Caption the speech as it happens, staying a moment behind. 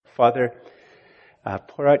Father,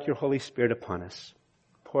 pour out your Holy Spirit upon us.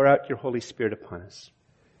 Pour out your Holy Spirit upon us.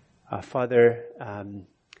 Father,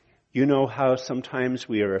 you know how sometimes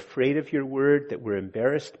we are afraid of your word, that we're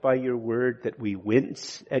embarrassed by your word, that we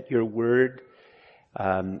wince at your word.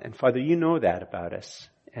 And Father, you know that about us.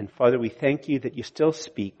 And Father, we thank you that you still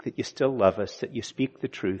speak, that you still love us, that you speak the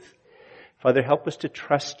truth. Father, help us to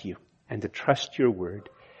trust you and to trust your word.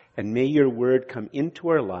 And may your word come into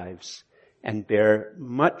our lives and bear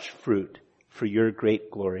much fruit for your great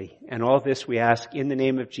glory. And all this we ask in the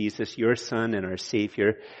name of Jesus, your Son and our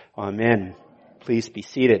Savior. Amen. Please be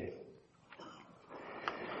seated.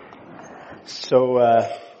 So, a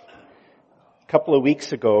couple of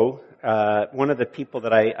weeks ago, one of the people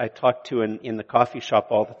that I talk to in the coffee shop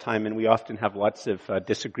all the time, and we often have lots of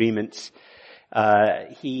disagreements,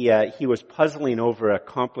 he was puzzling over a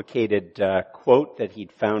complicated quote that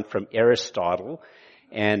he'd found from Aristotle,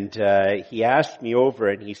 and he asked me over,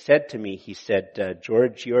 and he said to me,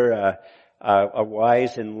 George, you're a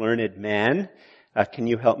wise and learned man. Can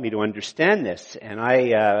you help me to understand this? And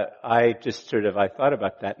I thought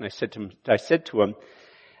about that, and I said to him,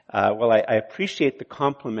 well, I appreciate the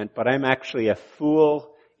compliment, but I'm actually a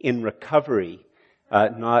fool in recovery,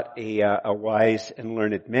 not a wise and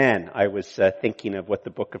learned man. I was thinking of what the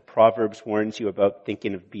book of Proverbs warns you about,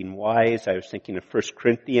 thinking of being wise. I was thinking of 1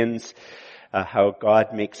 Corinthians, how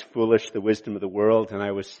God makes foolish the wisdom of the world, and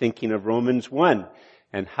I was thinking of Romans 1,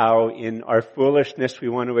 and how in our foolishness we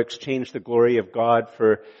want to exchange the glory of God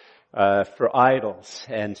for idols.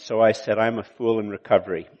 And so I said, I'm a fool in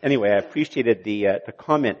recovery. Anyway, I appreciated the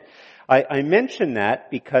comment. I mention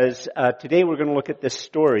that because today we're going to look at this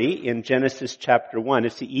story in Genesis chapter 1.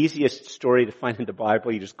 It's the easiest story to find in the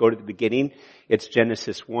Bible. You just go to the beginning. It's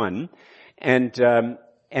Genesis 1. And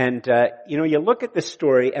you look at this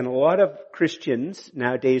story, and a lot of Christians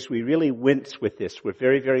nowadays, we really wince with this. We're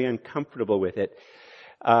very, very uncomfortable with it.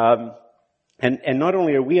 And not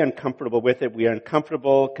only are we uncomfortable with it, we are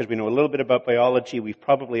uncomfortable because we know a little bit about biology. We've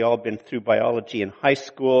probably all been through biology in high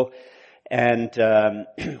school. And,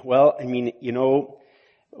 in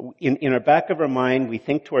our back of our mind, we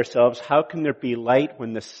think to ourselves, how can there be light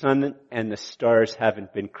when the sun and the stars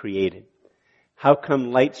haven't been created? How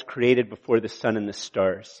come light's created before the sun and the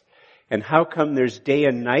stars? And how come there's day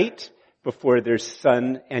and night before there's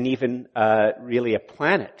sun and even, really a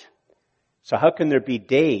planet? So how can there be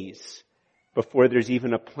days before there's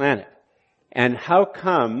even a planet? And how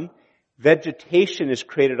come vegetation is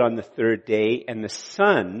created on the third day and the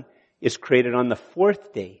sun is created on the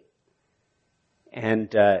fourth day? And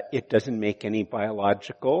it doesn't make any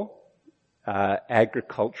biological,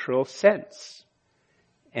 agricultural sense.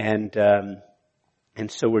 And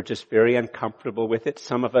so we're just very uncomfortable with it.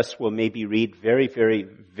 Some of us will maybe read very, very,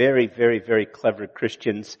 very, very, very clever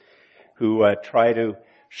Christians who try to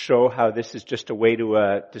show how this is just a way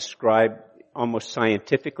to describe almost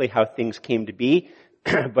scientifically how things came to be.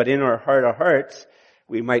 But in our heart of hearts,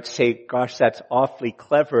 we might say, gosh, that's awfully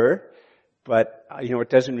clever, but, it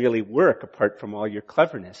doesn't really work apart from all your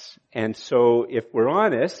cleverness. And so if we're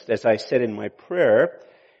honest, as I said in my prayer,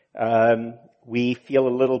 we feel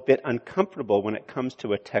a little bit uncomfortable when it comes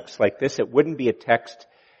to a text like this. It wouldn't be a text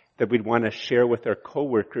that we'd want to share with our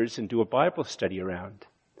coworkers and do a Bible study around.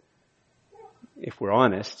 If we're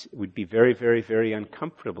honest, we'd be very, very, very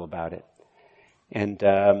uncomfortable about it. And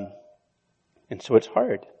so it's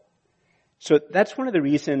hard. So that's one of the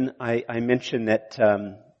reasons I mentioned that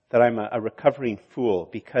I'm a recovering fool,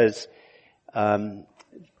 because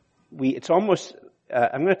it's almost,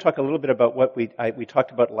 I'm going to talk a little bit about what we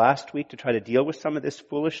talked about last week to try to deal with some of this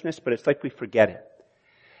foolishness, but it's like we forget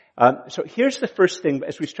it. So here's the first thing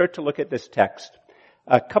as we start to look at this text.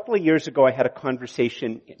 A couple of years ago, I had a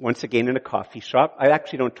conversation, once again, in a coffee shop. I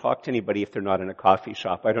actually don't talk to anybody if they're not in a coffee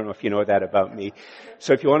shop. I don't know if you know that about me.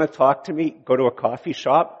 So if you want to talk to me, go to a coffee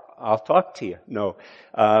shop. I'll talk to you. No.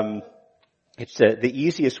 It's the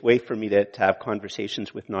easiest way for me to have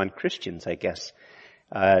conversations with non-Christians, I guess,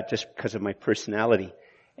 just because of my personality.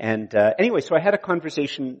 And anyway, so I had a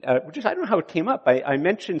conversation, I don't know how it came up. I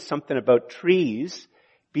mentioned something about trees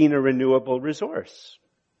being a renewable resource.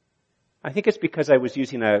 I think it's because I was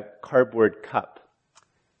using a cardboard cup.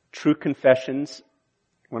 True confessions,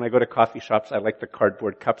 when I go to coffee shops, I like the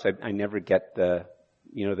cardboard cups. I never get the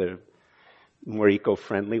more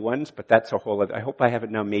eco-friendly ones, but that's a whole other, I hope I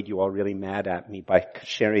haven't now made you all really mad at me by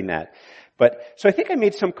sharing that. So I think I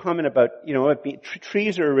made some comment about,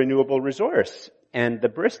 trees are a renewable resource. And the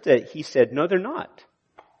barista, he said, no, they're not.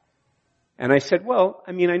 And I said, well,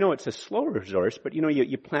 I know it's a slow resource, but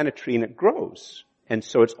you plant a tree and it grows. And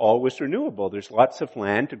so it's always renewable. There's lots of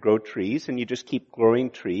land to grow trees, and you just keep growing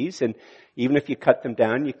trees. And even if you cut them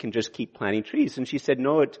down, you can just keep planting trees. And she said,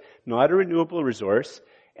 no, it's not a renewable resource,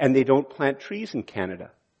 and they don't plant trees in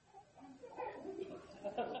Canada.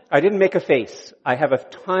 I didn't make a face. I have a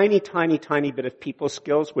tiny, tiny, tiny bit of people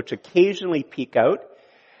skills, which occasionally peek out.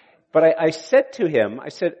 But I said to him,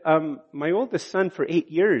 my oldest son for 8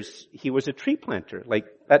 years, he was a tree planter. Like,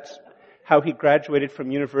 that's how he graduated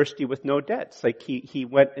from university with no debts. Like, he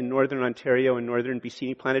went in northern Ontario and northern BC and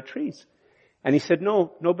he planted trees. And he said,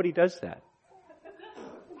 no, nobody does that.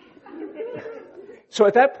 So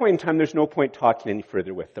at that point in time, there's no point talking any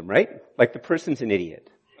further with them, right? Like, the person's an idiot.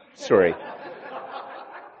 Sorry.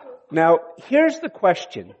 Now, here's the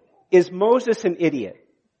question. Is Moses an idiot?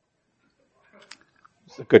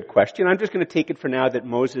 It's a good question. I'm just going to take it for now that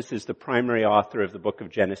Moses is the primary author of the book of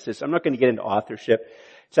Genesis. I'm not going to get into authorship.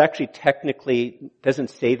 It's actually technically doesn't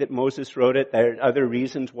say that Moses wrote it. There are other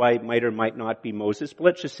reasons why it might or might not be Moses. But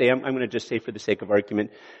let's just say, I'm going to just say for the sake of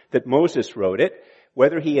argument, that Moses wrote it.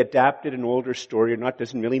 Whether he adapted an older story or not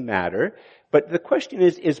doesn't really matter. But the question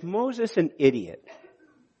is Moses an idiot?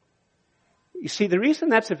 You see, the reason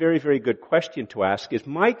that's a very, very good question to ask is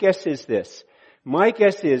my guess is this. My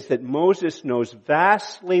guess is that Moses knows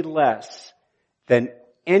vastly less than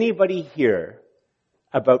anybody here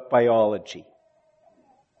about biology.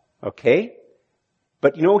 Okay?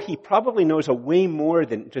 But you know, he probably knows a way more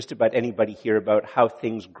than just about anybody here about how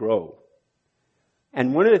things grow.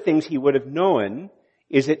 And one of the things he would have known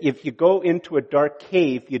is that if you go into a dark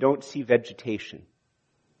cave, you don't see vegetation.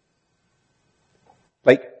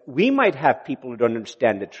 Like, we might have people who don't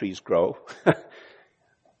understand that trees grow.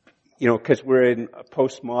 You know, because we're in a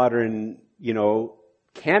postmodern,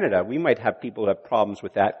 Canada. We might have people who have problems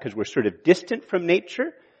with that because we're sort of distant from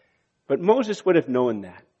nature. But Moses would have known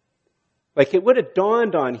that. Like, it would have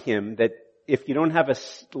dawned on him that if you don't have a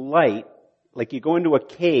light, like you go into a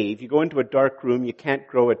cave, you go into a dark room, you can't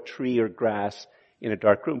grow a tree or grass in a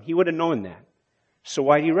dark room. He would have known that. So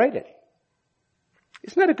why do you write it?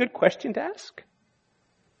 Isn't that a good question to ask?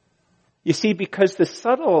 You see, because the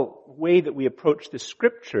subtle way that we approach the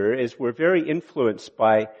scripture is we're very influenced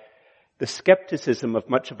by the skepticism of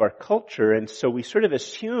much of our culture, and so we sort of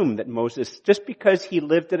assume that Moses, just because he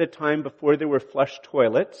lived at a time before there were flush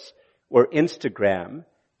toilets or Instagram,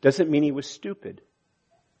 doesn't mean he was stupid.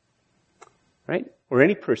 Right? Or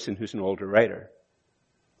any person who's an older writer.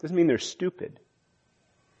 Doesn't mean they're stupid.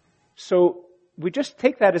 So we just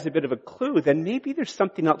take that as a bit of a clue, then maybe there's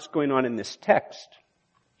something else going on in this text.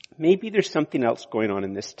 Maybe there's something else going on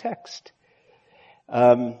in this text.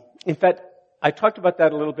 In fact, I talked about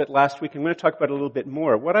that a little bit last week. I'm going to talk about it a little bit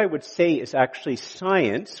more. What I would say is actually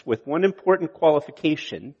science, with one important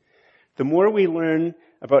qualification. The more we learn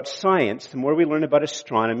about science, the more we learn about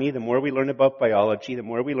astronomy, the more we learn about biology, the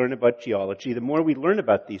more we learn about geology, the more we learn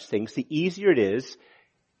about these things, the easier it is,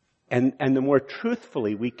 and the more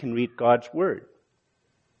truthfully we can read God's Word.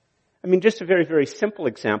 I mean, just a very, very simple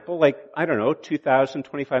example, like, 2,000,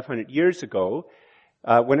 2,500 years ago,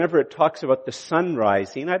 whenever it talks about the sun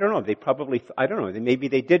rising, maybe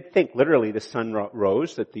they did think literally the sun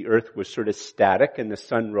rose, that the earth was sort of static and the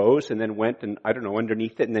sun rose and then went and,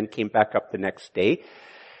 underneath it and then came back up the next day.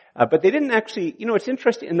 But they didn't actually, it's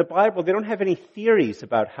interesting, in the Bible, they don't have any theories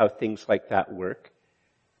about how things like that work.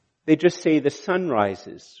 They just say the sun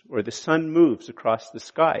rises or the sun moves across the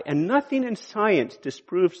sky. And nothing in science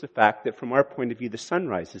disproves the fact that from our point of view the sun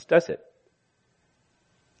rises, does it?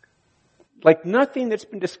 Like, nothing that's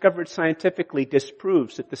been discovered scientifically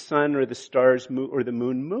disproves that the sun or the stars move or the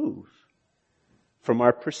moon move from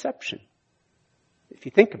our perception, if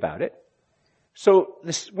you think about it. So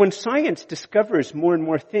when science discovers more and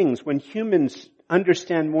more things, when humans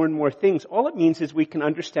understand more and more things, all it means is we can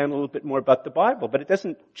understand a little bit more about the Bible, but it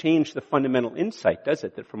doesn't change the fundamental insight, does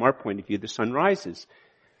it? That from our point of view, the sun rises.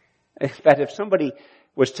 In fact,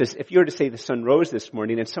 if you were to say the sun rose this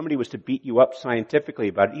morning and somebody was to beat you up scientifically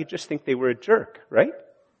about it, you'd just think they were a jerk, right?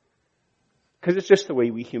 Because it's just the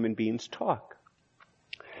way we human beings talk.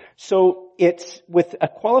 So it's with a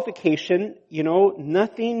qualification,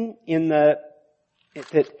 nothing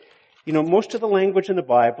most of the language in the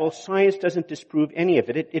Bible, science doesn't disprove any of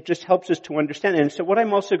it. It just helps us to understand. And so what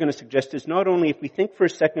I'm also going to suggest is not only if we think for a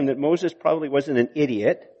second that Moses probably wasn't an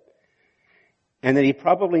idiot, and that he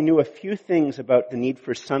probably knew a few things about the need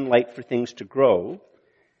for sunlight for things to grow,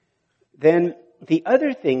 then the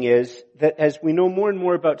other thing is that as we know more and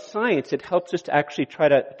more about science, it helps us to actually try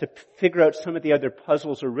to figure out some of the other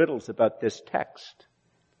puzzles or riddles about this text.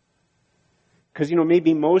 Because,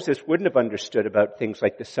 maybe Moses wouldn't have understood about things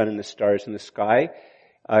like the sun and the stars in the sky,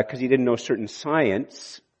 because he didn't know certain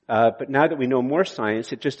science. But now that we know more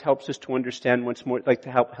science, it just helps us to understand once more, like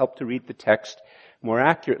to help to read the text more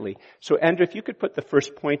accurately. So Andrew, if you could put the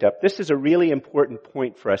first point up. This is a really important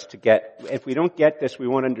point for us to get. If we don't get this, we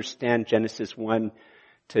won't understand Genesis 1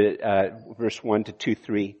 to verse 1 to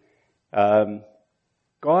 2:3.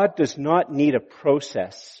 God does not need a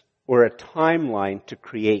process or a timeline to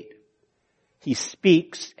create. He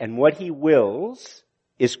speaks, and what he wills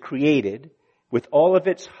is created with all of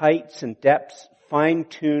its heights and depths,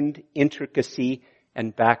 fine-tuned intricacy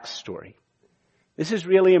and backstory. This is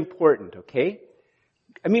really important, okay?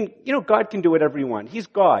 I mean, God can do whatever he wants. He's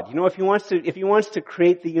God. If he wants to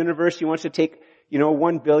create the universe, he wants to take,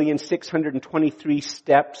 1,623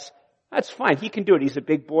 steps. That's fine. He can do it. He's a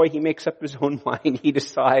big boy. He makes up his own mind. He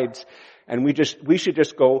decides. And we should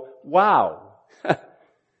just go, wow.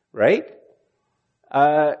 Right?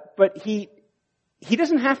 But he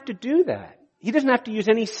doesn't have to do that. He doesn't have to use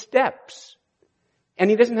any steps. And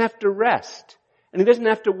he doesn't have to rest. And he doesn't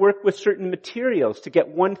have to work with certain materials to get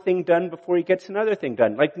one thing done before he gets another thing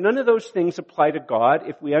done. Like, none of those things apply to God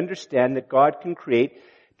if we understand that God can create,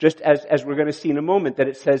 just as we're going to see in a moment, that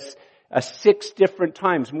it says 6 different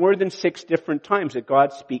times, more than 6 different times, that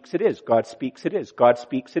God speaks it is, God speaks it is, God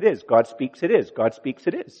speaks it is, God speaks it is, God speaks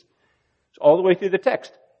it is. It's all the way through the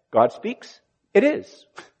text. God speaks, it is.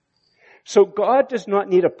 So God does not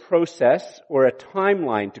need a process or a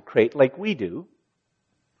timeline to create like we do.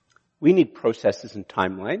 We need processes and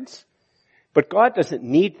timelines. But God doesn't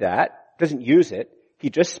need that, doesn't use it. He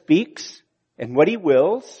just speaks, and what he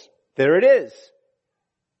wills, there it is.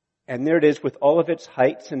 And there it is with all of its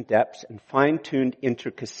heights and depths and fine-tuned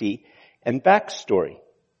intricacy and backstory.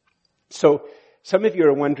 So some of you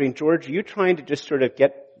are wondering, George, are you trying to just sort of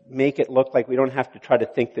make it look like we don't have to try to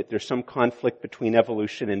think that there's some conflict between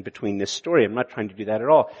evolution and between this story? I'm not trying to do that at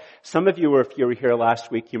all. Some of you, if you were here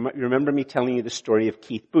last week, you remember me telling you the story of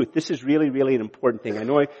Keith Booth. This is really, really an important thing. I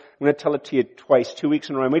know I'm going to tell it to you twice, 2 weeks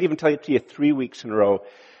in a row. I might even tell it to you 3 weeks in a row,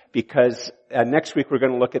 because next week we're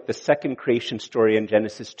going to look at the second creation story in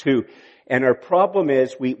Genesis 2. And our problem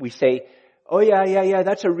is we say, oh yeah,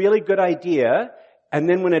 that's a really good idea. And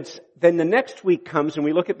then then the next week comes and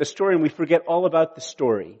we look at the story and we forget all about the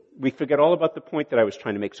story. We forget all about the point that I was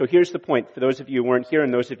trying to make. So here's the point for those of you who weren't here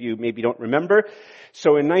and those of you who maybe don't remember.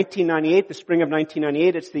 So in 1998, the spring of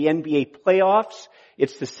 1998, it's the NBA playoffs.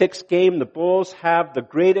 It's the 6th game. The Bulls have the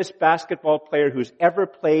greatest basketball player who's ever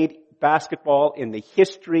played basketball in the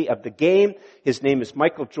history of the game. His name is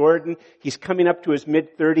Michael Jordan. He's coming up to his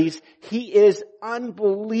mid-30s. He is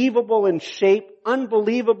unbelievable in shape,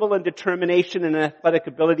 unbelievable in determination and athletic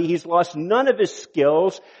ability. He's lost none of his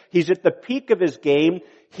skills. He's at the peak of his game.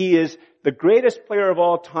 He is the greatest player of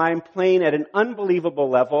all time, playing at an unbelievable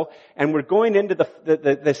level. And we're going into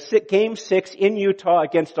the game 6 in Utah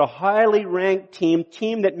against a highly ranked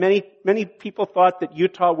team that many people thought that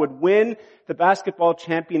Utah would win the basketball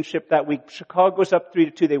championship that week. Chicago's up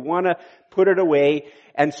 3-2. They want to put it away.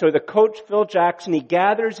 And so the coach, Phil Jackson, he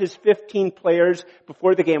gathers his 15 players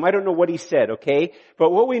before the game. I don't know what he said, okay?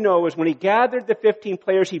 But what we know is when he gathered the 15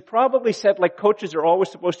 players, he probably said, like coaches are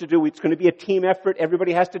always supposed to do, it's going to be a team effort.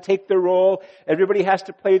 Everybody has to take their role. Everybody has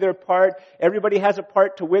to play their part. Everybody has a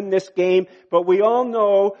part to win this game. But we all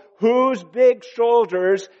know whose big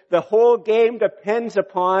shoulders the whole game depends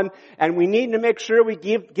upon. And we need to make sure we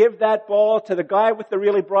give that ball to the guy with the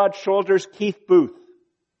really broad shoulders, Keith Booth.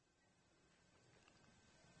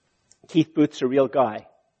 Keith Booth's a real guy.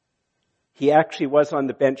 He actually was on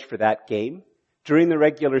the bench for that game. During the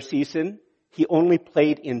regular season, he only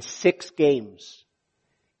played in 6 games.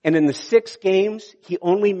 And in the 6 games, he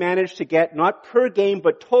only managed to get, not per game,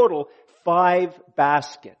 but total, 5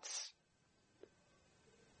 baskets.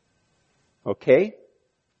 Okay?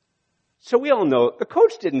 So we all know, the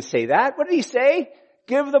coach didn't say that. What did he say?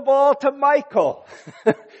 Give the ball to Michael.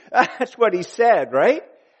 That's what he said, right?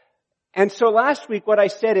 And so last week what I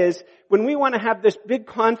said is, when we want to have this big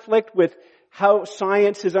conflict with how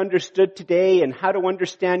science is understood today and how to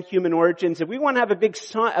understand human origins, if we want to have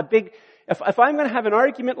if I'm going to have an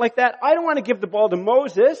argument like that, I don't want to give the ball to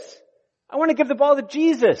Moses. I want to give the ball to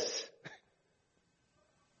Jesus.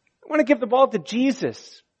 I want to give the ball to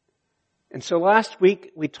Jesus. And so last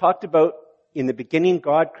week we talked about, in the beginning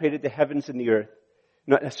God created the heavens and the earth.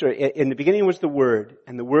 In the beginning was the Word,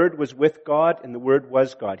 and the Word was with God, and the Word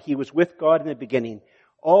was God. He was with God in the beginning.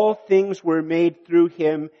 All things were made through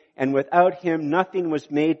Him, and without Him nothing was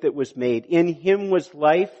made that was made. In Him was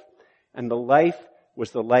life, and the life was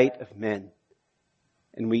the light of men.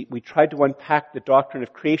 And we tried to unpack the doctrine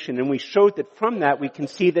of creation, and we showed that from that we can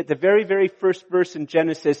see that the very, very first verse in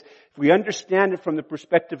Genesis, if we understand it from the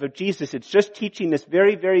perspective of Jesus, it's just teaching this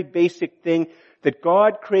very, very basic thing that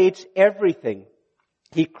God creates everything.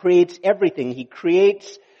 He creates everything. He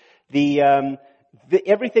creates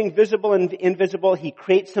everything visible and invisible. He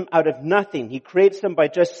creates them out of nothing. He creates them by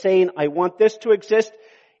just saying, I want this to exist,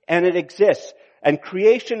 and it exists. And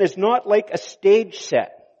creation is not like a stage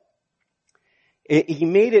set. He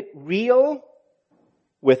made it real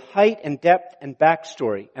with height and depth and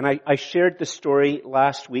backstory. And I shared the story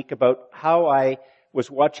last week about how I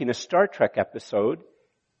was watching a Star Trek episode,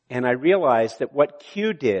 and I realized that what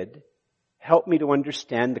Q did helped me to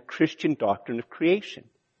understand the Christian doctrine of creation.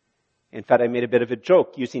 In fact, I made a bit of a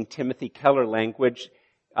joke using Timothy Keller language.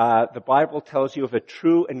 The Bible tells you of a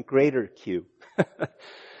true and greater Q.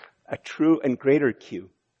 A true and greater Q.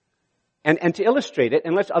 And to illustrate it,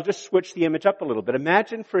 I'll just switch the image up a little bit.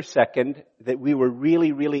 Imagine for a second that we were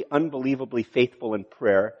really, really unbelievably faithful in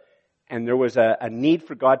prayer, and there was a need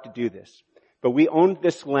for God to do this. But we owned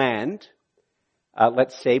this land,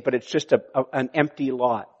 let's say, but it's just an empty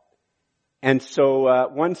lot. And so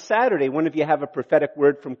one Saturday, one of you have a prophetic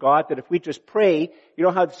word from God that if we just pray, you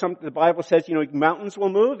know how the Bible says, mountains will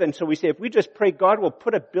move? And so we say, if we just pray, God will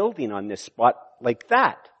put a building on this spot like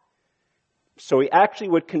that. So he actually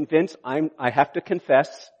would convince, I have to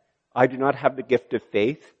confess, I do not have the gift of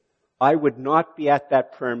faith. I would not be at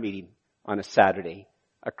that prayer meeting on a Saturday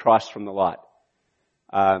across from the lot.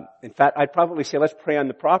 In fact, I'd probably say, let's pray on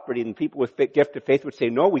the property. And people with gift of faith would say,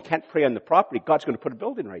 no, we can't pray on the property. God's going to put a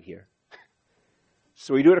building right here.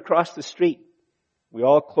 So we do it across the street. We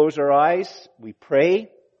all close our eyes, we pray,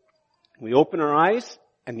 we open our eyes,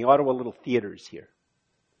 and the Ottawa Little Theater is here.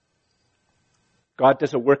 God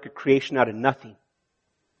does a work of creation out of nothing.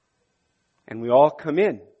 And we all come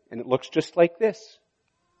in, and it looks just like this.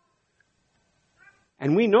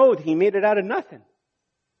 And we know that he made it out of nothing.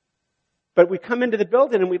 But we come into the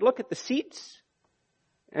building and we look at the seats.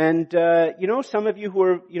 And, some of you who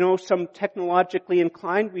are, some technologically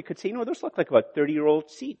inclined, we could say, those look like about 30-year-old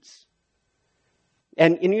seats.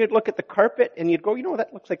 And you'd look at the carpet and you'd go,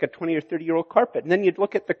 that looks like a 20 or 30-year-old carpet. And then you'd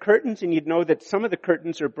look at the curtains and you'd know that some of the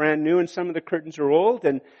curtains are brand new and some of the curtains are old.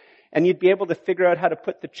 And you'd be able to figure out how to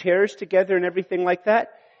put the chairs together and everything like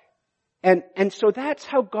that. And so that's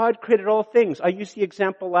how God created all things. I used the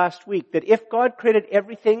example last week that if God created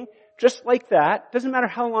everything just like that, doesn't matter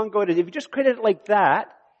how long ago it is, if you just created it like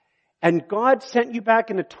that, and God sent you back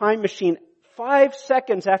in a time machine 5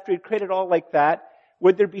 seconds after He created all like that,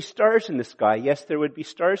 would there be stars in the sky? Yes, there would be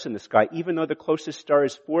stars in the sky, even though the closest star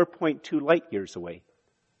is 4.2 light years away.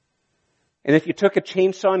 And if you took a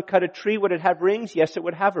chainsaw and cut a tree, would it have rings? Yes, it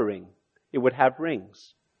would have a ring. It would have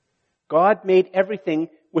rings. God made everything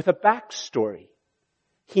with a backstory.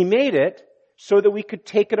 He made it so that we could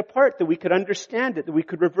take it apart, that we could understand it, that we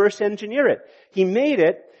could reverse engineer it. He made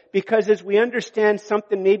it because as we understand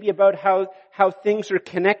something maybe about how things are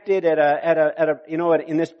connected at a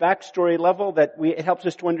in this backstory level, it helps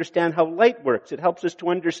us to understand how light works. It helps us to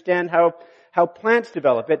understand how plants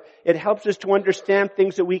develop. It helps us to understand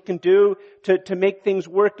things that we can do to make things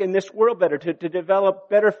work in this world better, to develop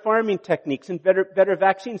better farming techniques and better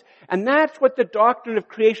vaccines. And that's what the doctrine of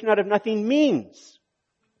creation out of nothing means.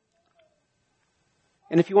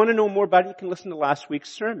 And if you want to know more about it, you can listen to last week's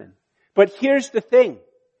sermon. But here's the thing.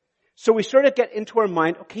 So we sort of get into our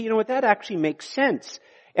mind, okay, that actually makes sense.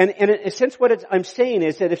 And in a sense what I'm saying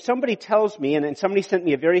is that if somebody tells me, and somebody sent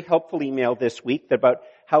me a very helpful email this week about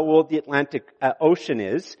how old the Atlantic Ocean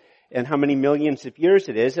is and how many millions of years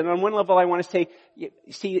it is, and on one level I want to say,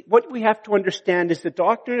 see, what we have to understand is the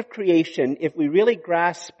doctrine of creation, if we really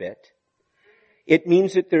grasp it, it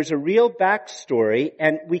means that there's a real backstory,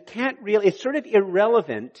 and we can't really, it's sort of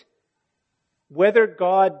irrelevant whether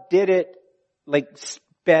God did it like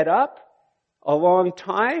sped up a long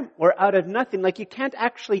time or out of nothing. Like you can't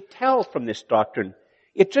actually tell from this doctrine.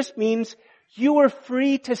 It just means you are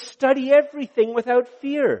free to study everything without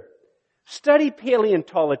fear. Study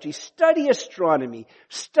paleontology, study astronomy,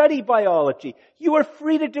 study biology. You are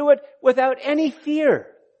free to do it without any fear.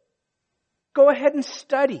 Go ahead and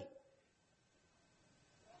study.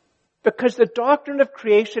 Because the doctrine of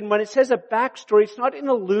creation, when it says a backstory, it's not an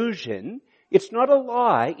illusion. It's not a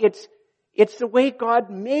lie. It's the way God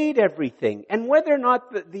made everything. And whether or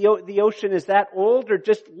not the ocean is that old or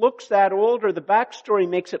just looks that old or the backstory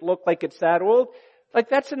makes it look like it's that old, like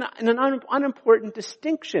that's an unimportant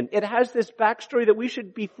distinction. It has this backstory that we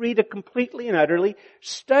should be free to completely and utterly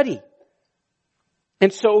study.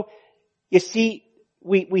 And so, you see,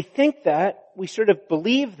 we think that, we sort of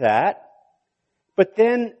believe that, but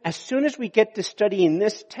then as soon as we get to studying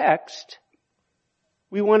this text,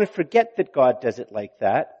 we want to forget that God does it like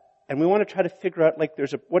that. And we want to try to figure out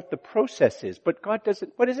what the process is. But God does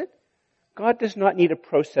it, what is it? God does not need a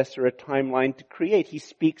process or a timeline to create. He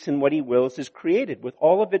speaks and what he wills is created with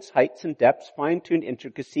all of its heights and depths, fine-tuned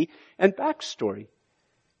intricacy, and backstory.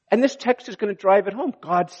 And this text is going to drive it home.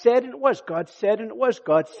 God said and it was. God said and it was.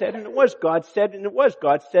 God said and it was. God said and it was.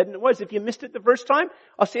 God said and it was. If you missed it the first time,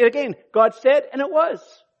 I'll say it again. God said and it was.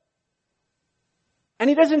 And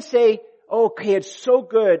he doesn't say, okay, it's so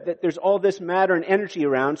good that there's all this matter and energy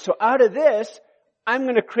around, so out of this, I'm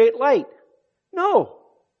going to create light. No.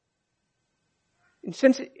 And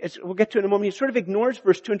since, as we'll get to in a moment, he sort of ignores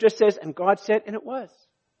verse 2 and just says, and God said and it was.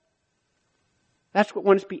 That's what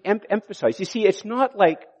wants to be emphasized. You see, it's not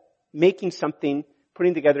like making something,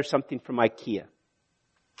 putting together something from IKEA.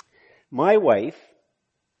 My wife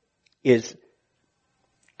is,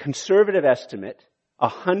 conservative estimate,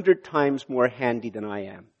 100 times more handy than I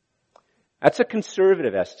am. That's a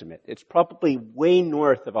conservative estimate. It's probably way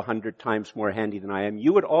north of 100 times more handy than I am.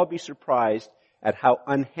 You would all be surprised at how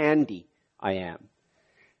unhandy I am.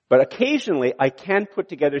 But occasionally, I can put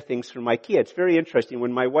together things from IKEA. It's very interesting.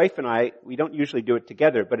 When my wife and I, we don't usually do it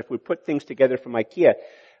together, but if we put things together from IKEA,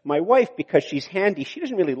 my wife, because she's handy, she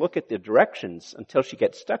doesn't really look at the directions until she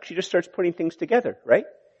gets stuck. She just starts putting things together, right?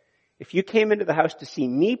 If you came into the house to see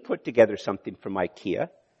me put together something from IKEA,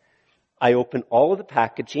 I open all of the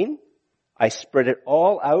packaging, I spread it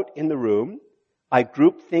all out in the room, I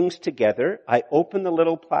group things together, I open the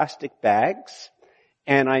little plastic bags,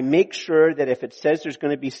 and I make sure that if it says there's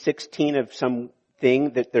going to be 16 of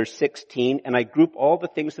something, that there's 16, and I group all the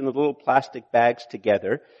things in the little plastic bags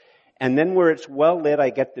together. And then where it's well lit, I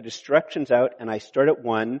get the instructions out, and I start at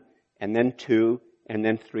 1, and then 2, and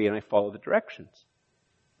then 3, and I follow the directions.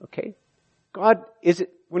 Okay?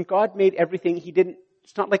 When God made everything,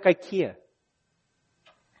 it's not like IKEA.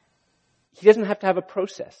 He doesn't have to have a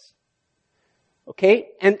process. Okay?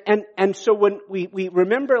 And so when we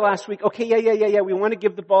remember last week, okay, yeah, we want to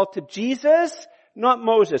give the ball to Jesus, not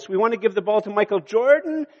Moses. We want to give the ball to Michael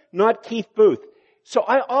Jordan, not Keith Booth. So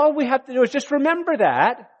all we have to do is just remember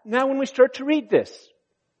that now when we start to read this.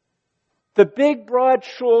 The big broad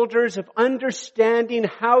shoulders of understanding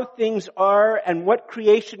how things are and what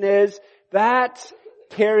creation is, that's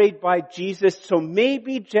carried by Jesus. So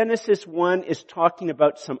maybe Genesis 1 is talking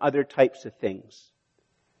about some other types of things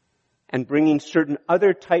and bringing certain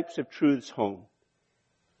other types of truths home.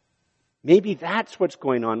 Maybe that's what's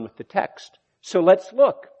going on with the text. So let's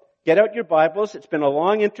look. Get out your Bibles. It's been a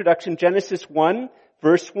long introduction. Genesis 1,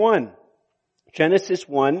 verse 1. Genesis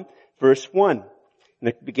 1, verse 1. And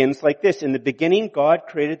it begins like this. In the beginning, God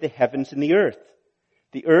created the heavens and the earth.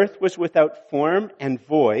 The earth was without form and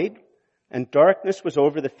void, and darkness was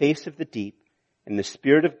over the face of the deep, and the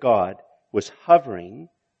Spirit of God was hovering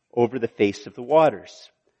over the face of the waters.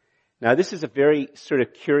 Now, this is a very sort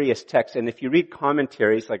of curious text, and if you read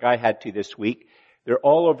commentaries like I had to this week, they're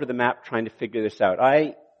all over the map trying to figure this out.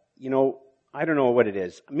 I don't know what it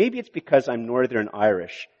is. Maybe it's because I'm Northern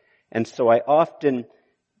Irish, and so I often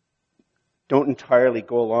don't entirely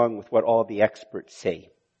go along with what all the experts say.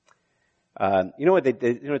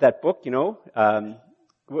 That book,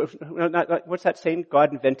 what's that saying?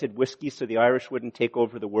 God invented whiskey so the Irish wouldn't take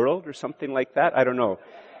over the world or something like that? I don't know.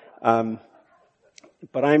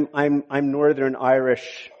 But I'm Northern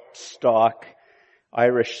Irish stock,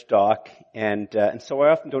 and so I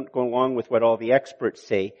often don't go along with what all the experts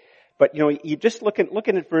say. But, you just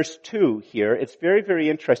looking at verse 2 here, it's very, very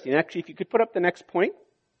interesting. Actually, if you could put up the next point.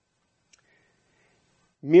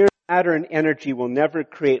 Mere matter and energy will never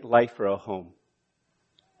create life or a home.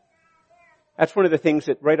 That's one of the things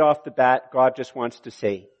that right off the bat, God just wants to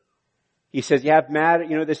say. He says, you have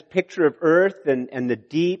matter, this picture of earth and the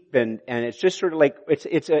deep, and it's just sort of like,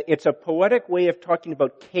 it's a poetic way of talking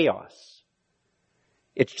about chaos.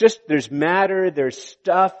 It's just, there's matter, there's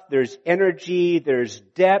stuff, there's energy, there's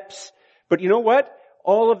depths. But you know what?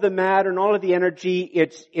 All of the matter and all of the energy,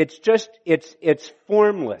 it's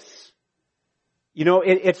formless.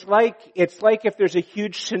 It's like if there's a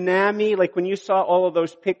huge tsunami, like when you saw all of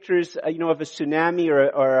those pictures, of a tsunami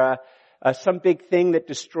or some big thing that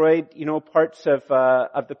destroyed, parts of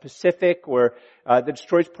the Pacific or that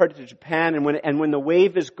destroys parts of Japan, and when the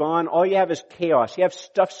wave is gone, all you have is chaos. You have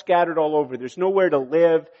stuff scattered all over. There's nowhere to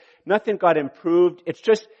live. Nothing got improved. It's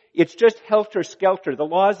just helter-skelter. The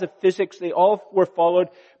laws of physics, they all were followed,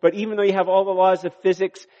 but even though you have all the laws of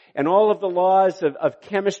physics and all of the laws of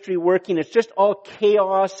chemistry working, it's just all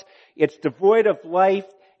chaos. It's devoid of life.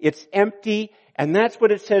 It's empty. And that's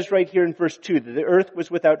what it says right here in verse 2, that the earth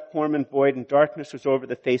was without form and void, and darkness was over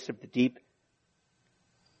the face of the deep.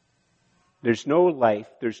 There's no life,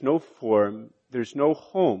 there's no form, there's no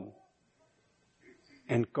home.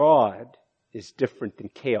 And God is different than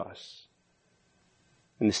chaos.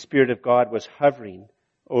 and the Spirit of God was hovering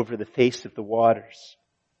over the face of the waters.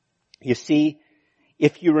 You see,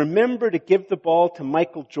 if you remember to give the ball to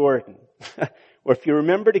Michael Jordan, or if you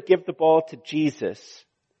remember to give the ball to Jesus,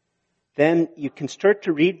 then you can start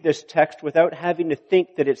to read this text without having to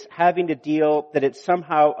think that it's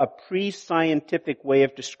somehow a pre-scientific way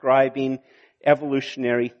of describing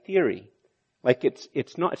evolutionary theory. Like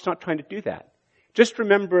it's not trying to do that. Just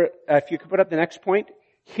remember, if you could put up the next point,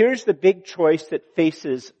 here's the big choice that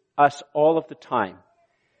faces us all of the time.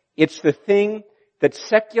 It's the thing that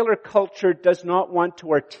secular culture does not want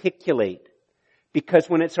to articulate. Because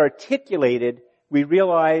when it's articulated, we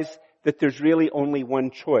realize that there's really only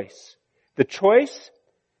one choice. The choice,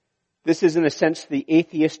 this is in a sense the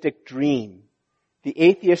atheistic dream. The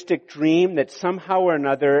atheistic dream that somehow or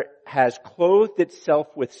another has clothed itself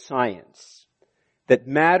with science. That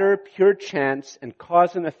matter, pure chance, and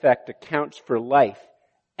cause and effect accounts for life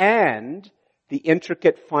and the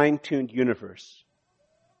intricate fine-tuned universe.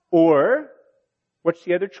 Or, what's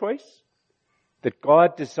the other choice? That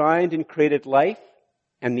God designed and created life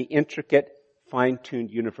and the intricate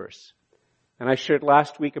fine-tuned universe. And I shared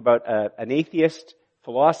last week about an atheist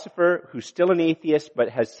philosopher who's still an atheist but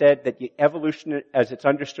has said that evolution as it's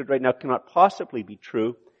understood right now cannot possibly be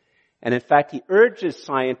true. And in fact, he urges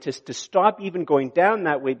scientists to stop even going down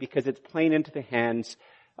that way because it's playing into the hands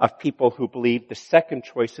of people who believe the second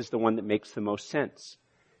choice is the one that makes the most sense.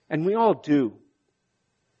 And we all do.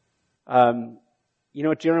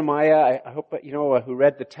 Jeremiah, I hope, who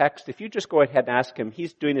read the text, if you just go ahead and ask him,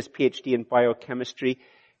 he's doing his PhD in biochemistry,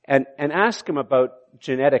 and ask him about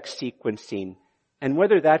genetic sequencing and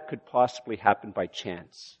whether that could possibly happen by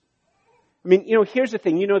chance. I mean, here's the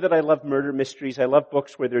thing. You know that I love murder mysteries. I love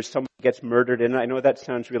books where there's someone who gets murdered, and I know that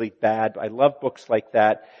sounds really bad, but I love books like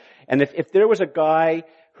that. And if there was a guy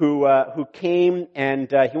who came and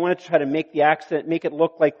he wanted to try to make the accident, make it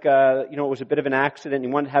look like it was a bit of an accident.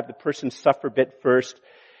 He wanted to have the person suffer a bit first,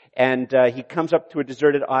 and he comes up to a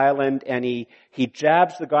deserted island and he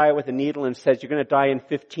jabs the guy with a needle and says, "You're going to die in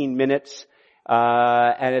 15 minutes."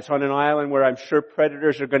 And it's on an island where I'm sure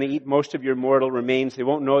predators are going to eat most of your mortal remains. They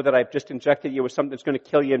won't know that I've just injected you with something that's going to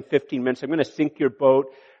kill you in 15 minutes. I'm going to sink your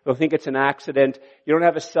boat. They'll think it's an accident. You don't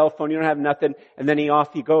have a cell phone. You don't have nothing. And then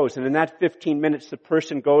off he goes. And in that 15 minutes, the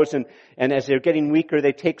person goes and as they're getting weaker,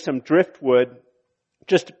 they take some driftwood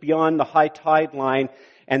just beyond the high tide line,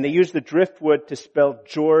 and they use the driftwood to spell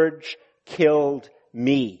 "George killed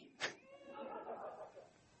me."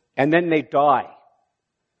 And then they die.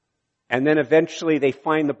 And then eventually they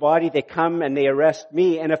find the body, they come and they arrest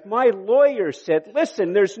me. And if my lawyer said,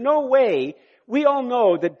 "Listen, there's no way, we all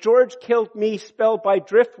know that George killed me spelled by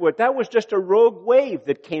driftwood. That was just a rogue wave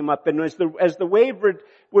that came up. And as the wave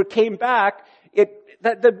came back,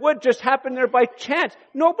 the wood just happened there by chance."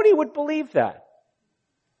 Nobody would believe that.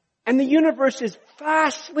 And the universe is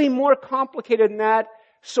vastly more complicated than that.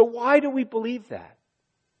 So why do we believe that?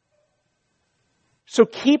 So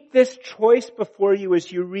keep this choice before you as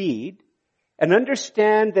you read, and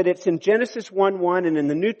understand that it's in Genesis 1:1 and in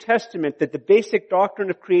the New Testament that the basic doctrine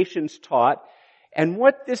of creation is taught. And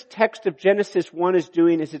what this text of Genesis 1 is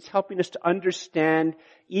doing is it's helping us to understand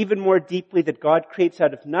even more deeply that God creates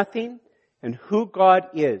out of nothing and who God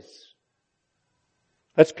is.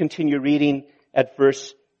 Let's continue reading at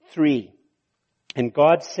verse 3. "And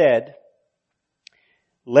God said,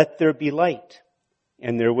 'Let there be light,'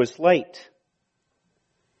 and there was light.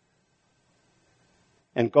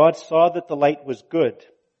 And God saw that the light was good,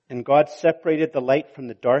 and God separated the light from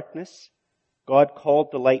the darkness. God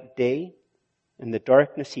called the light day, and the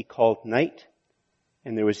darkness he called night.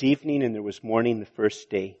 And there was evening and there was morning the first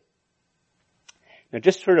day." Now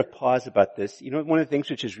just sort of pause about this. One of the things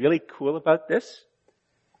which is really cool about this?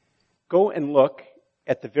 Go and look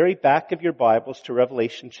at the very back of your Bibles to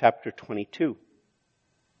Revelation chapter 22.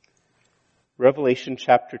 Revelation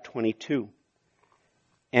chapter 22.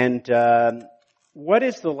 And what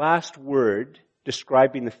is the last word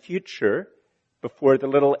describing the future before the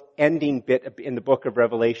little ending bit in the book of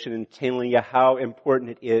Revelation and telling you how important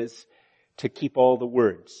it is to keep all the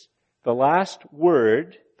words? The last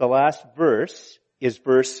word, the last verse, is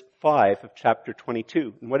verse 5 of chapter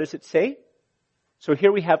 22. And what does it say? So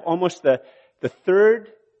here we have almost the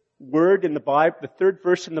third word in the Bible, the third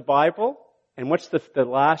verse in the Bible. And what's the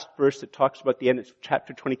last verse that talks about the end? It's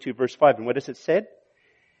chapter 22, verse 5. And what does it say?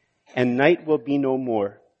 "And night will be no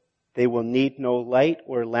more. They will need no light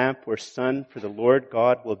or lamp or sun, for the Lord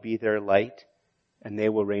God will be their light, and they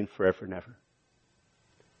will reign forever and ever."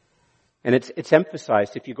 And it's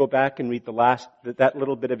emphasized. If you go back and read that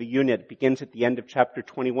little bit of a unit, it begins at the end of chapter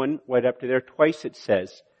 21, right up to there. Twice it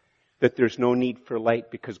says that there's no need for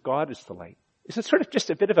light because God is the light. Isn't it sort of just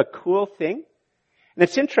a bit of a cool thing? And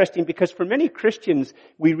it's interesting because for many Christians,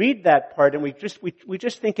 we read that part and we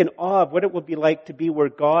just think in awe of what it will be like to be where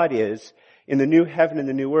God is in the new heaven and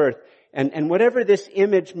the new earth. And whatever this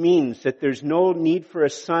image means, that there's no need for a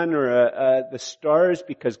sun or the stars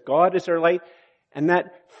because God is our light. And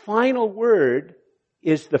that final word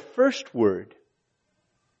is the first word.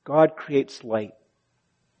 God creates light.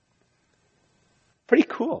 Pretty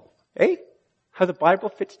cool, eh? How the Bible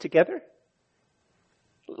fits together.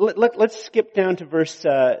 Let's skip down to verse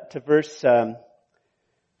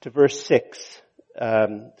 6.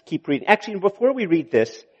 Keep reading. Actually, before we read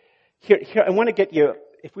this, here I want to get you.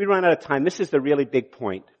 If we run out of time, this is the really big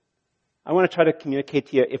point. I want to try to communicate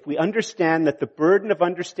to you. If we understand that the burden of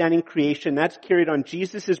understanding creation, that's carried on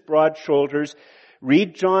Jesus' broad shoulders.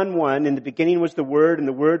 Read John 1. In the beginning was the Word, and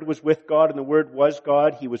the Word was with God, and the Word was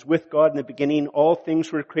God. He was with God in the beginning. All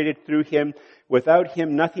things were created through Him. Without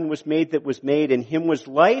Him, nothing was made that was made. In Him was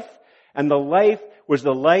life, and the life was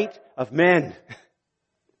the light of men.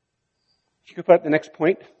 You could put up the next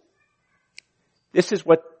point. This is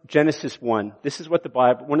what Genesis 1, this is what the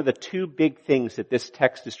Bible, one of the two big things that this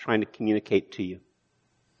text is trying to communicate to you.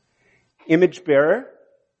 Image bearer,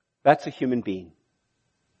 that's a human being.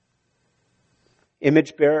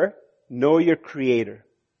 Image bearer, know your Creator,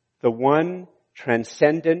 the one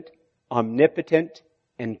transcendent, omnipotent,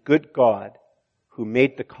 and good God who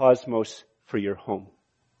made the cosmos for your home.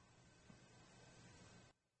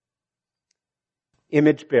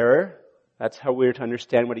 Image bearer, that's how we're to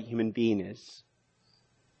understand what a human being is.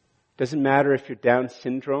 Doesn't matter if you're Down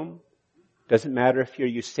syndrome. Doesn't matter if you're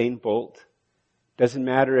Usain Bolt. Doesn't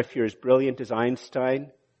matter if you're as brilliant as Einstein.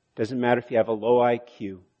 Doesn't matter if you have a low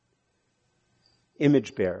IQ.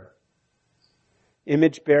 Image bearer.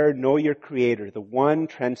 Image bearer, know your Creator, the one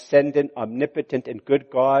transcendent, omnipotent, and good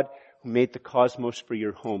God who made the cosmos for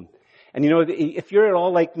your home. And you know, if you're at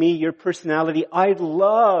all like me, your personality, I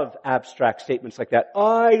love abstract statements like that.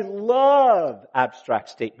 I love abstract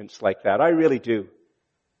statements like that. I really do.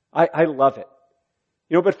 I love it.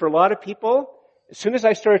 You know, but for a lot of people, as soon as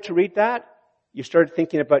I started to read that, you started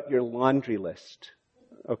thinking about your laundry list.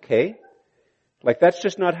 Okay? Like that's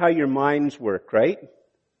just not how your minds work, right?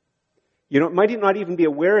 You might not even be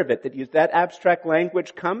aware of it, that abstract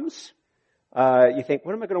language comes. You think,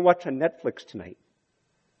 what am I going to watch on Netflix tonight?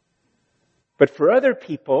 But for other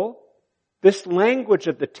people, this language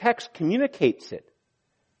of the text communicates it.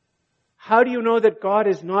 How do you know that God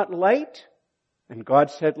is not light? And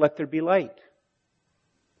God said, let there be light.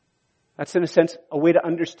 That's in a sense a way to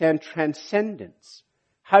understand transcendence.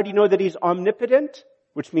 How do you know that He's omnipotent,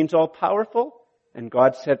 which means all powerful? And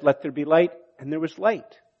God said, let there be light, and there was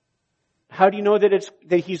light. How do you know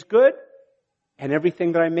that He's good? And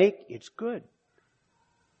everything that I make, it's good.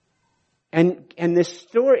 And this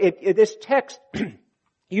story, this text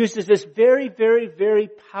uses this very, very, very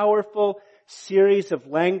powerful series of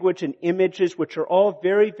language and images, which are all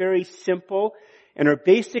very, very simple and are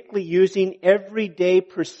basically using everyday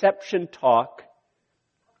perception talk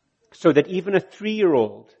so that even a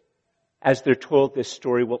 3-year-old, as they're told this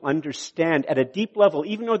story, will understand at a deep level,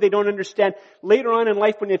 even though they don't understand later on in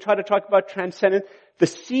life when they try to talk about transcendence, the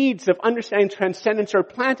seeds of understanding transcendence are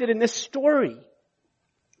planted in this story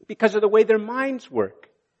because of the way their minds work.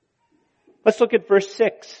 Let's look at verse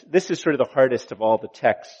 6. This is sort of the hardest of all the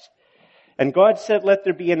texts. And God said, let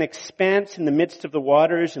there be an expanse in the midst of the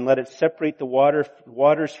waters, and let it separate the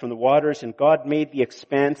waters from the waters. And God made the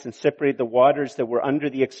expanse and separated the waters that were under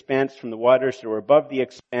the expanse from the waters that were above the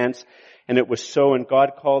expanse. And it was so, and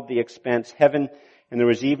God called the expanse heaven. And there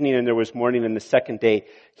was evening and there was morning in the second day.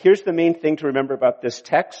 Here's the main thing to remember about this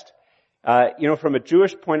text. From a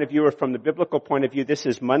Jewish point of view or from the biblical point of view, this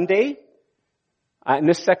is Monday. And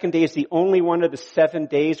this second day is the only one of the 6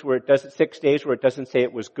 days where it doesn't say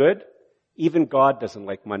it was good. Even God doesn't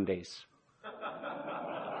like Mondays.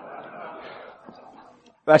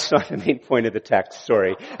 That's not the main point of the text,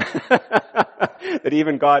 sorry. That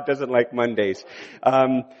even God doesn't like Mondays.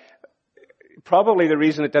 Probably the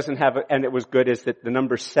reason it doesn't have and it was good is that the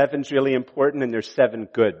number 7 is really important and there's 7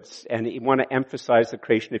 goods. And you want to emphasize the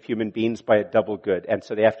creation of human beings by a double good. And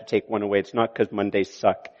so they have to take one away. It's not because Mondays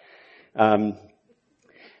suck.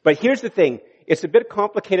 But here's the thing. It's a bit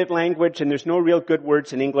complicated language and there's no real good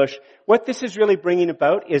words in English. What this is really bringing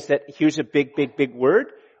about is that, here's a big, big, big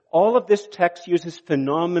word. All of this text uses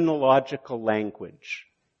phenomenological language.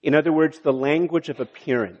 In other words, the language of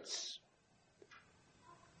appearance.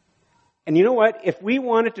 And you know what? If we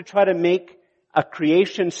wanted to try to make a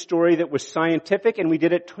creation story that was scientific and we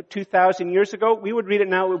did it 2,000 years ago, we would read it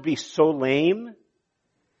now, it would be so lame.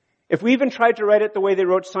 If we even tried to write it the way they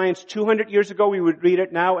wrote science 200 years ago, we would read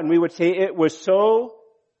it now and we would say it was so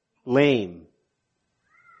lame.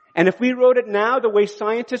 And if we wrote it now the way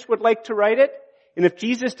scientists would like to write it, and if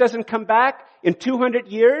Jesus doesn't come back in 200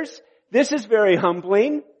 years, this is very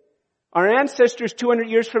humbling. Our ancestors 200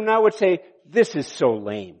 years from now would say, this is so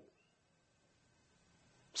lame.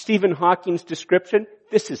 Stephen Hawking's description,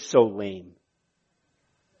 this is so lame.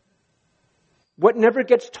 What never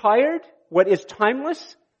gets tired? What is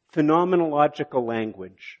timeless? Phenomenological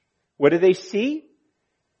language. What do they see?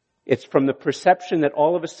 It's from the perception that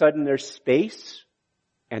all of a sudden there's space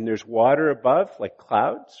and there's water above, like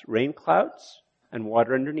clouds, rain clouds, and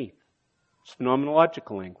water underneath. It's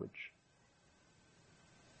phenomenological language.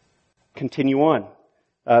 Continue on.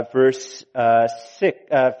 Verse 9.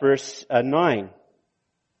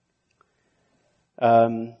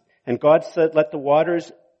 And God said, let the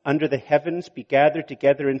waters under the heavens be gathered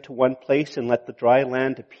together into one place, and let the dry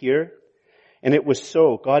land appear. And it was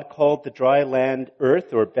so. God called the dry land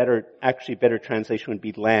earth, or better translation would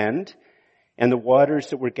be land. And the waters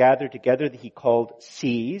that were gathered together he called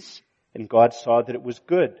seas. And God saw that it was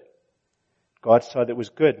good. God saw that it was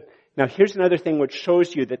good. Now here's another thing which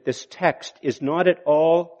shows you that this text is not at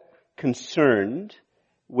all concerned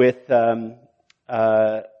with, I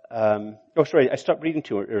stopped reading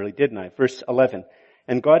too early, didn't I? Verse 11.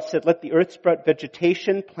 And God said, let the earth sprout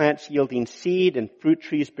vegetation, plants yielding seed, and fruit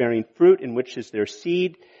trees bearing fruit, in which is their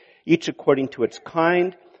seed, each according to its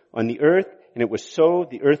kind, on the earth. And it was so.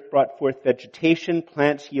 The earth brought forth vegetation,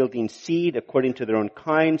 plants yielding seed, according to their own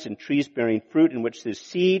kinds, and trees bearing fruit, in which there's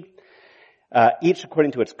seed, each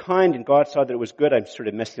according to its kind. And God saw that it was good. I'm sort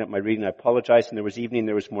of messing up my reading. I apologize. And there was evening,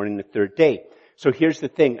 there was morning, the third day. So here's the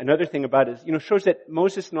thing. Another thing about it is, shows that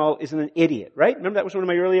Moses and all isn't an idiot, right? Remember that was one of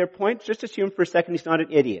my earlier points? Just assume for a second he's not an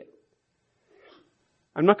idiot.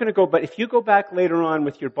 I'm not going to go, but if you go back later on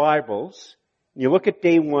with your Bibles, and you look at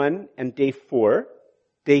day 1 and day 4,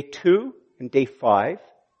 day 2 and day 5,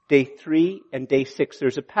 day 3 and day 6,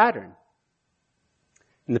 there's a pattern.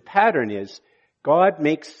 And the pattern is, God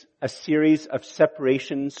makes a series of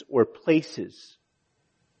separations or places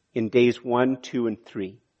in days 1, 2, and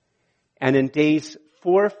 3. And in days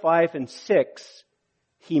 4, 5, and 6,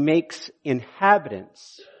 he makes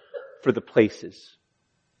inhabitants for the places.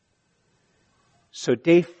 So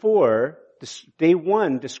day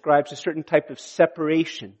 1 describes a certain type of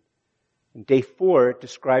separation. And day 4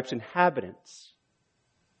 describes inhabitants.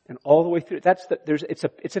 And all the way through,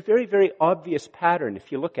 it's a very, very obvious pattern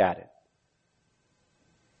if you look at it.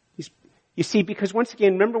 You see, because once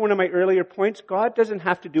again, remember one of my earlier points, God doesn't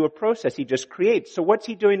have to do a process, he just creates. So what's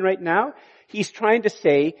he doing right now? He's trying to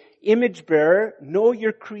say, image bearer, know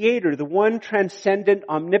your creator, the one transcendent,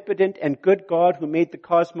 omnipotent, and good God who made the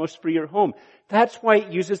cosmos for your home. That's why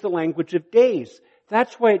it uses the language of days.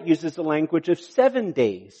 That's why it uses the language of 7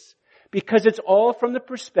 days. Because it's all from the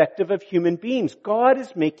perspective of human beings. God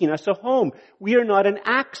is making us a home. We are not an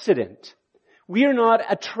accident. We are not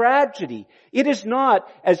a tragedy. It is not,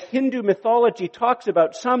 as Hindu mythology talks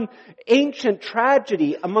about, some ancient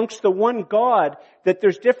tragedy amongst the one God, that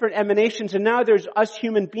there's different emanations and now there's us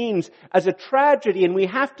human beings as a tragedy and we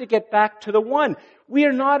have to get back to the one. We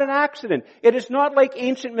are not an accident. It is not like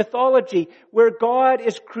ancient mythology where God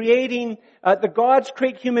is creating, the gods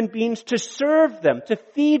create human beings to serve them, to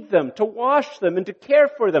feed them, to wash them, and to care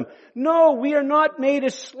for them. No, we are not made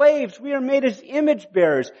as slaves. We are made as image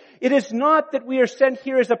bearers. It is not that we are sent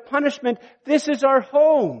here as a punishment. This is our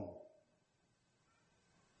home.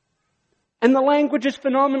 And the language is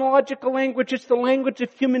phenomenological language. It's the language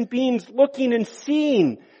of human beings looking and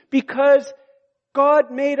seeing, because God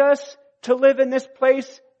made us to live in this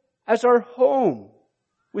place as our home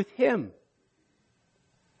with him.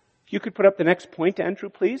 If you could put up the next point, Andrew,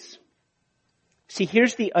 please. See,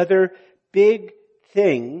 here's the other big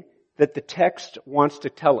thing that the text wants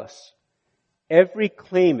to tell us. Every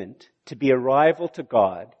claimant to be a rival to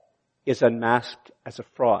God is unmasked as a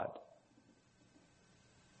fraud.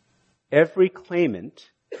 Every claimant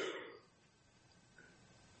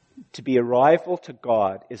to be a rival to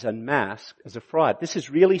God is unmasked as a fraud. This is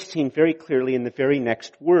really seen very clearly in the very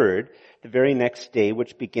next word, the very next day,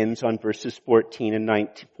 which begins on verses 14 and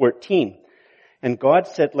 14. And God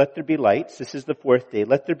said, let there be lights. This is the 4th day.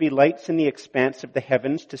 Let there be lights in the expanse of the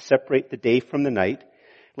heavens to separate the day from the night.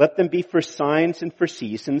 Let them be for signs and for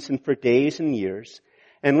seasons and for days and years.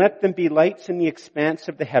 And let them be lights in the expanse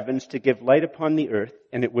of the heavens to give light upon the earth.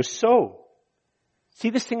 And it was so.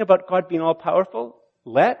 See this thing about God being all powerful?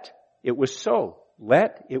 Let, it was so.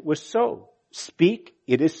 Let, it was so. Speak,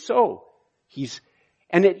 it is so.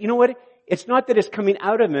 You know what? It's not that it's coming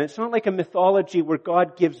out of him. It's not like a mythology where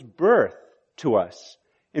God gives birth to us.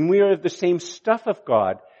 and we are of the same stuff of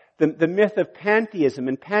God. The myth of pantheism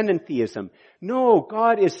and panentheism. No,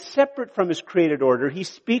 God is separate from his created order. He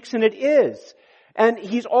speaks and it is. And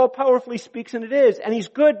he's all-powerfully speaks and it is. And he's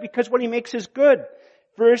good because what he makes is good.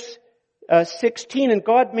 Verse 16, and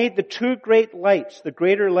God made the two great lights, the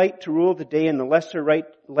greater light to rule the day and the lesser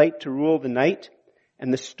light to rule the night,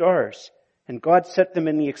 and the stars. And God set them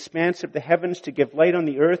in the expanse of the heavens to give light on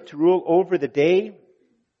the earth, to rule over the day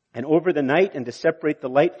and over the night, and to separate the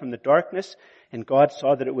light from the darkness. And God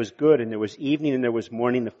saw that it was good, and there was evening and there was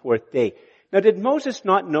morning the fourth day. Now, did Moses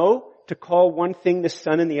not know to call one thing the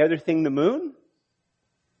sun and the other thing the moon?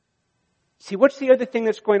 See, what's the other thing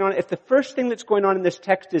that's going on? If the first thing that's going on in this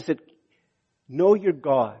text is that know your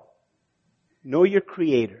God, know your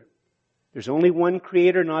Creator. There's only one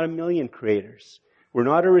Creator, not a million creators. We're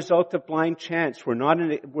not a result of blind chance. We're not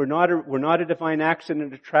a divine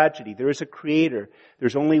accident or tragedy. There is a Creator.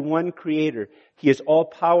 There's only one Creator. He is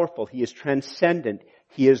all-powerful. He is transcendent.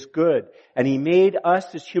 He is good. And He made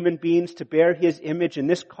us as human beings to bear His image in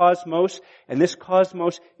this cosmos, and this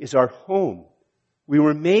cosmos is our home. We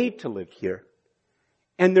were made to live here.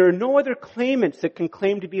 And there are no other claimants that can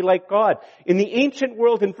claim to be like God. In the ancient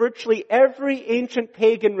world, in virtually every ancient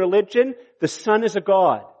pagan religion, the sun is a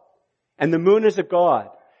god. And the moon is a god.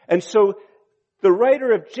 And so the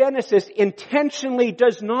writer of Genesis intentionally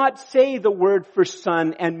does not say the word for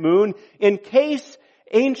sun and moon in case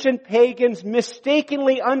ancient pagans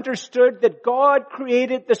mistakenly understood that God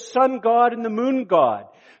created the sun god and the moon god.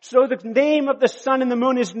 So the name of the sun and the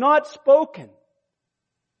moon is not spoken.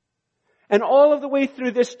 And all of the way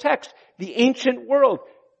through this text, the ancient world,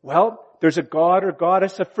 well, there's a god or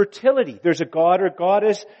goddess of fertility. There's a god or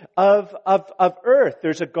goddess of earth.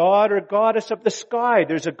 There's a god or goddess of the sky.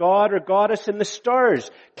 There's a god or goddess in the stars.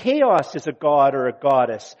 Chaos is a god or a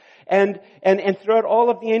goddess. And throughout all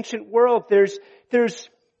of the ancient world, there's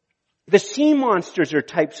the sea monsters are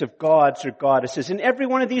types of gods or goddesses. In every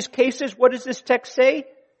one of these cases, what does this text say?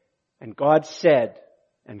 And God said,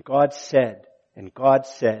 and God said, and God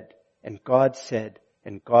said, and God said,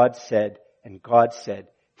 and God said, and God said.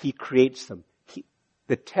 He creates them.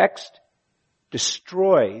 The text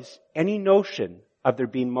destroys any notion of there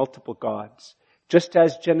being multiple gods. Just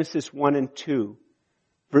as Genesis 1 and 2,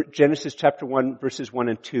 Genesis chapter 1 verses 1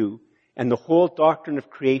 and 2, and the whole doctrine of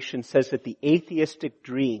creation says that the atheistic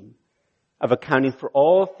dream of accounting for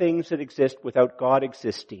all things that exist without God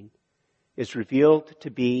existing is revealed to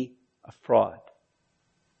be a fraud.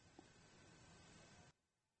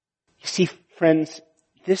 You see, friends,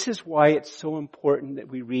 this is why it's so important that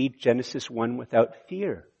we read Genesis 1 without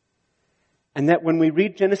fear. And that when we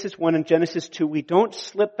read Genesis 1 and Genesis 2, we don't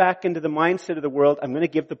slip back into the mindset of the world, I'm going to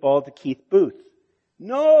give the ball to Keith Booth.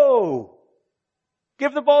 No!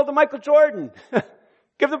 Give the ball to Michael Jordan.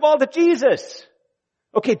 Give the ball to Jesus.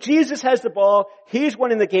 Okay, Jesus has the ball. He's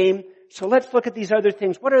winning the game. So let's look at these other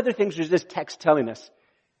things. What other things is this text telling us?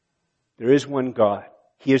 There is one God.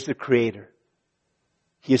 He is the Creator.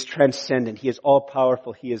 He is transcendent. He is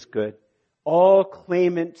all-powerful. He is good. All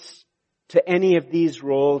claimants to any of these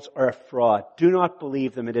roles are a fraud. Do not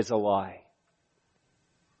believe them. It is a lie.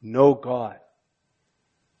 No God.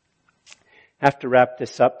 I have to wrap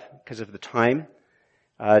this up because of the time.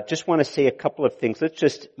 Just want to say a couple of things.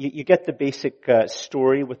 You get the basic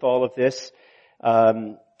story with all of this.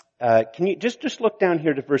 Can you just look down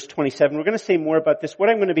here to verse 27? We're going to say more about this. What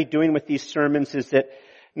I'm going to be doing with these sermons is that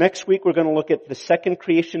next week we're going to look at the second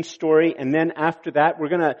creation story, and then after that we're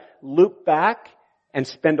going to loop back and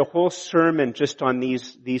spend a whole sermon just on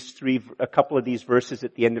a couple of these verses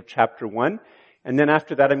at the end of chapter 1. And then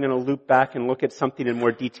after that I'm going to loop back and look at something in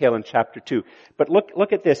more detail in chapter 2. But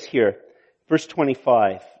look at this here. Verse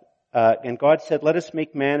 25. And God said, let us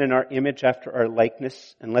make man in our image after our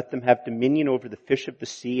likeness, and let them have dominion over the fish of the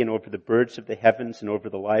sea, and over the birds of the heavens, and over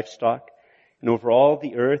the livestock, and over all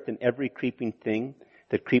the earth, and every creeping thing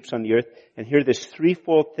that creeps on the earth. And here this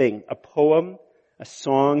threefold thing, a poem, a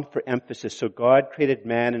song for emphasis. So God created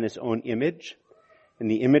man in His own image. In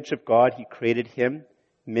the image of God He created him.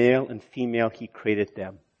 Male and female He created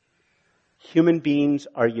them. Human beings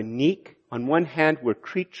are unique. On one hand, we're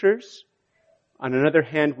creatures. On another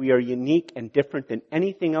hand, we are unique and different than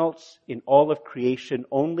anything else in all of creation.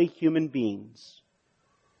 Only human beings.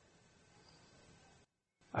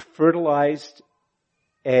 A fertilized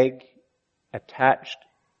egg attached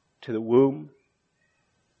to the womb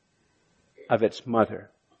of its mother.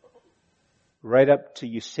 Right up to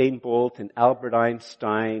Usain Bolt and Albert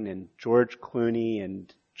Einstein and George Clooney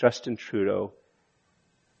and Justin Trudeau.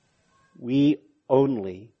 We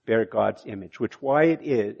only bear God's image, which is why it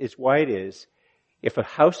is, if a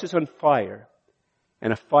house is on fire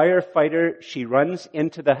And a firefighter, she runs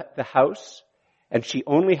into the house, and she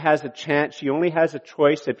only has a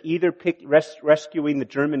choice of either rescuing the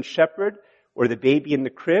German Shepherd or the baby in the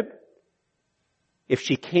crib. If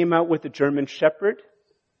she came out with the German Shepherd,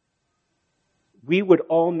 we would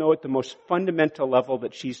all know at the most fundamental level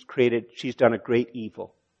that she's done a great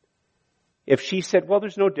evil. If she said, well,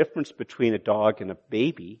 there's no difference between a dog and a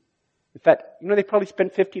baby. In fact, they probably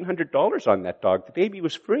spent $1,500 on that dog. The baby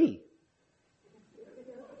was free.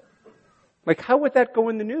 Like, how would that go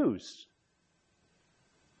in the news?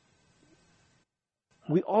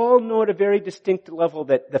 We all know at a very distinct level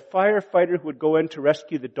that the firefighter who would go in to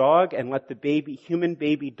rescue the dog and let the human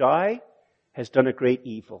baby die, has done a great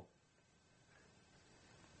evil.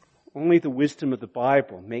 Only the wisdom of the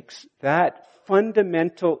Bible makes that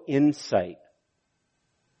fundamental insight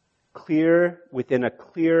clear within a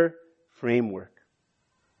clear framework.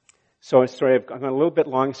 So, sorry, I've gone a little bit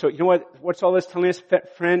long. So, you know what's all this telling us?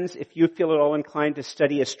 Friends, if you feel at all inclined to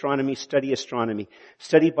study astronomy, study astronomy.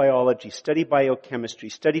 Study biology, study biochemistry,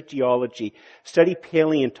 study geology, study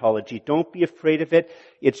paleontology. Don't be afraid of it.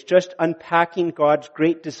 It's just unpacking God's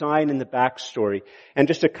great design in the backstory. And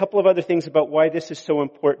just a couple of other things about why this is so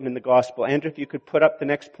important in the gospel. Andrew, if you could put up the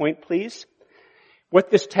next point, please. What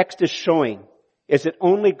this text is showing is that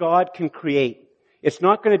only God can create. It's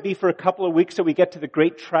not going to be for a couple of weeks that we get to the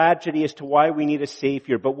great tragedy as to why we need a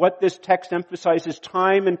Savior. But what this text emphasizes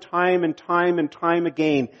time and time and time and time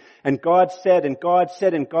again, and God said, and God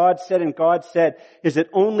said, and God said, and God said, is that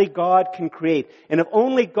only God can create. And if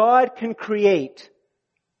only God can create,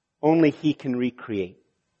 only He can recreate.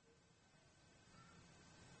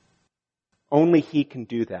 Only He can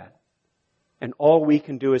do that. And all we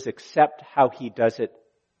can do is accept how He does it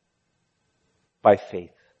by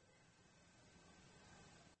faith.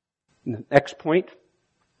 The next point,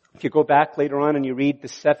 if you go back later on and you read the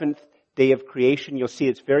seventh day of creation, you'll see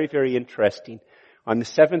it's very, very interesting. On the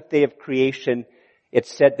seventh day of creation, it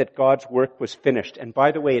said that God's work was finished. And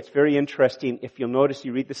by the way, it's very interesting. If you'll notice,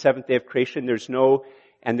 you read the seventh day of creation, there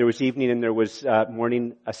was evening and there was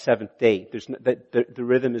morning, a seventh day. The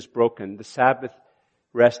rhythm is broken. The Sabbath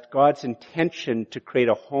rest, God's intention to create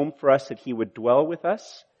a home for us that He would dwell with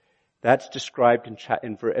us, that's described in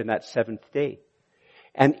that seventh day.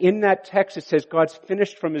 And in that text it says God's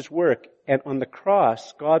finished from His work. And on the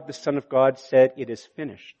cross, God, the Son of God, said, it is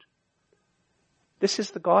finished. This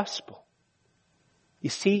is the gospel. You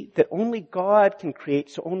see, that only God can create,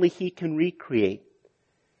 so only He can recreate.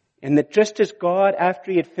 And that just as God,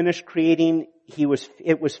 after He had finished creating,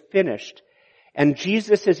 it was finished. And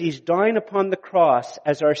Jesus, as He's dying upon the cross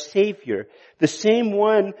as our Savior, the same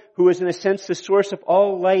one who is in a sense the source of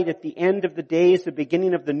all light at the end of the days, the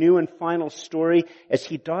beginning of the new and final story, as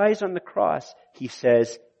He dies on the cross, He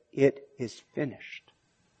says, it is finished.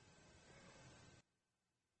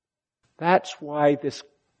 That's why this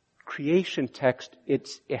creation text, it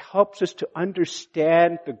helps us to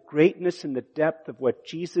understand the greatness and the depth of what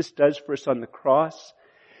Jesus does for us on the cross.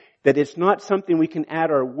 That it's not something we can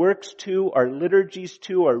add our works to, our liturgies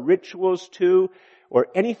to, our rituals to, or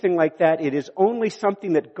anything like that. It is only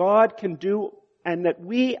something that God can do and that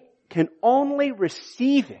we can only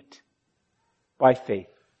receive it by faith.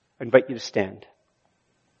 I invite you to stand.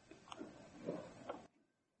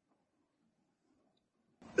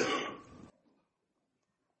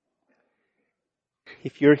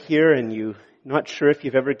 If you're here and you're not sure if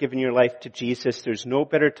you've ever given your life to Jesus, there's no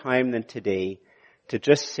better time than today to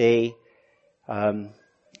just say,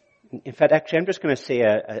 in fact, actually, I'm just going to say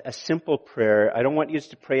a simple prayer. I don't want you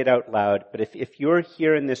to pray it out loud, but if you're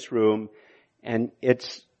here in this room and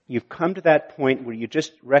you've come to that point where you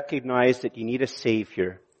just recognize that you need a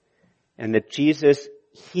Savior and that Jesus,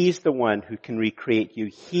 He's the one who can recreate you.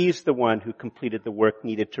 He's the one who completed the work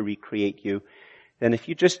needed to recreate you. Then if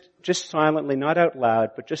you just silently, not out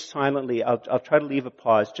loud, but just silently, I'll try to leave a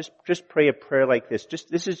pause. Just pray a prayer like this.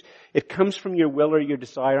 It comes from your will or your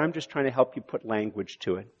desire. I'm just trying to help you put language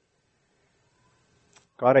to it.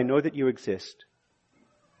 God, I know that you exist.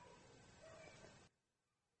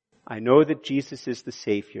 I know that Jesus is the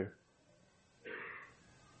Savior.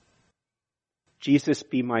 Jesus,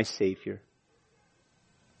 be my Savior.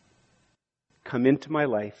 Come into my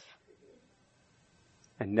life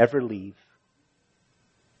and never leave.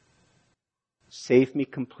 Save me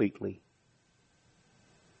completely.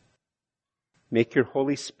 Make your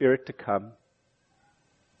Holy Spirit to come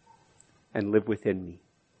and live within me.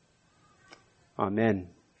 Amen.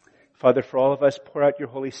 Father, for all of us, pour out your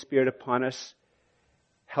Holy Spirit upon us.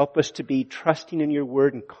 Help us to be trusting in your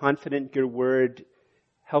word and confident in your word.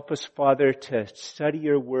 Help us, Father, to study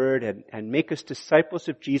your word and make us disciples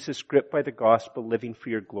of Jesus, gripped by the gospel, living for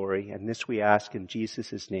your glory. And this we ask in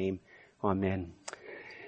Jesus' name. Amen.